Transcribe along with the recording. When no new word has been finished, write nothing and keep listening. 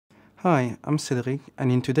Hi, I'm Cédric,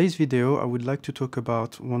 and in today's video I would like to talk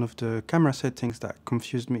about one of the camera settings that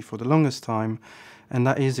confused me for the longest time, and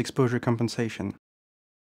that is exposure compensation.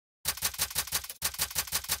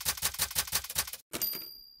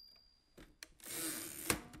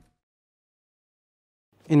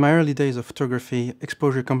 In my early days of photography,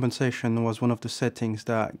 exposure compensation was one of the settings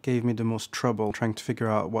that gave me the most trouble trying to figure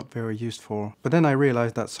out what they were used for. But then I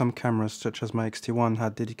realized that some cameras, such as my X-T1,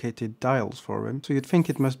 had dedicated dials for them, so you'd think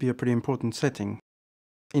it must be a pretty important setting.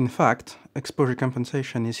 In fact, exposure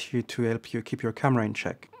compensation is here to help you keep your camera in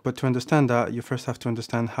check. But to understand that, you first have to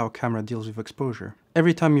understand how camera deals with exposure.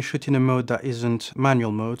 Every time you shoot in a mode that isn't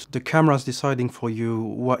manual mode, the camera is deciding for you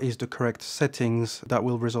what is the correct settings that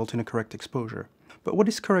will result in a correct exposure. But what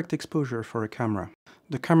is correct exposure for a camera?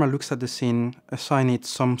 The camera looks at the scene, assigns it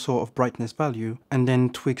some sort of brightness value, and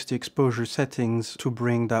then tweaks the exposure settings to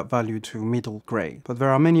bring that value to middle gray. But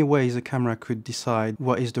there are many ways a camera could decide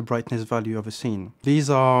what is the brightness value of a scene. These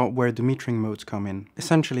are where the metering modes come in.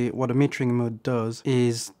 Essentially, what a metering mode does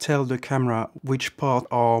is tell the camera which parts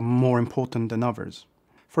are more important than others.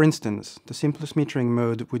 For instance, the simplest metering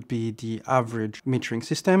mode would be the average metering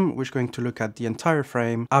system, which is going to look at the entire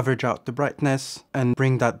frame, average out the brightness, and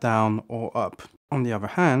bring that down or up. On the other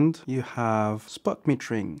hand, you have spot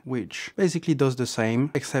metering, which basically does the same,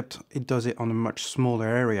 except it does it on a much smaller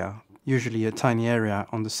area, usually a tiny area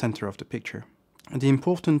on the center of the picture. The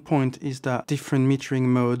important point is that different metering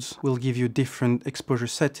modes will give you different exposure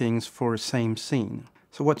settings for the same scene.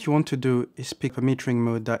 So what you want to do is pick a metering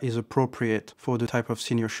mode that is appropriate for the type of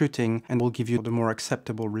scene you're shooting and will give you the more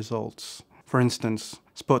acceptable results. For instance,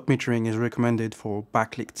 spot metering is recommended for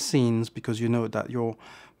backlit scenes because you know that your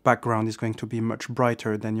background is going to be much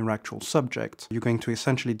brighter than your actual subject. You're going to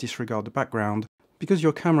essentially disregard the background. Because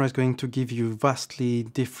your camera is going to give you vastly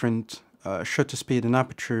different shutter speed and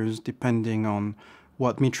apertures depending on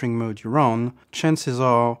what metering mode you're on, chances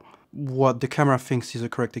are what the camera thinks is a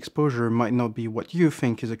correct exposure might not be what you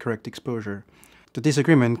think is a correct exposure. The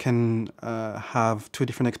disagreement can have two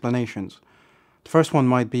different explanations. The first one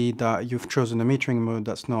might be that you've chosen a metering mode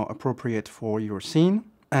that's not appropriate for your scene,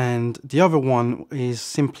 and the other one is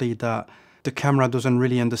simply that the camera doesn't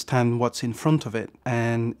really understand what's in front of it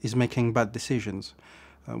and is making bad decisions.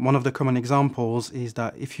 One of the common examples is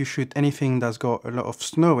that if you shoot anything that's got a lot of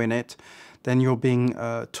snow in it, then you're being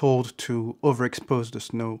told to overexpose the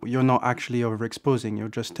snow. You're not actually overexposing, you're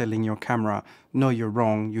just telling your camera, no, you're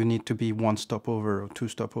wrong, you need to be one stop over or two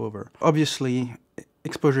stop over. Obviously,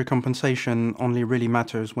 exposure compensation only really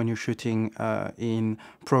matters when you're shooting in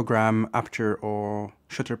program, aperture, or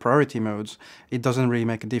shutter priority modes. It doesn't really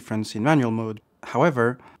make a difference in manual mode.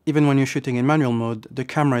 However, even when you're shooting in manual mode, the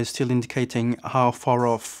camera is still indicating how far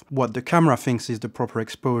off what the camera thinks is the proper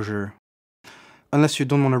exposure. Unless you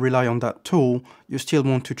don't want to rely on that tool, you still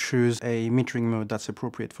want to choose a metering mode that's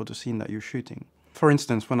appropriate for the scene that you're shooting. For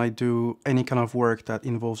instance, when I do any kind of work that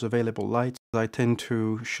involves available light, I tend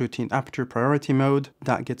to shoot in aperture priority mode.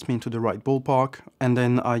 That gets me into the right ballpark, and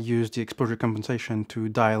then I use the exposure compensation to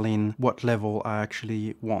dial in what level I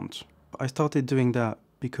actually want. I started doing that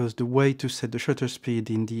because the way to set the shutter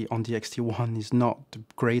speed on the X-T1 is not the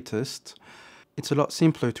greatest. It's a lot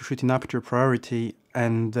simpler to shoot in aperture priority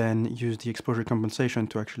and then use the exposure compensation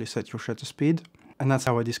to actually set your shutter speed. And that's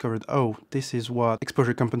how I discovered, oh, this is what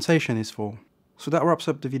exposure compensation is for. So that wraps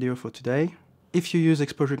up the video for today. If you use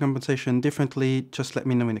exposure compensation differently, just let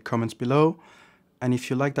me know in the comments below. And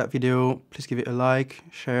if you like that video, please give it a like,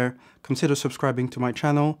 share, consider subscribing to my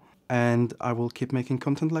channel, and I will keep making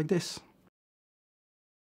content like this.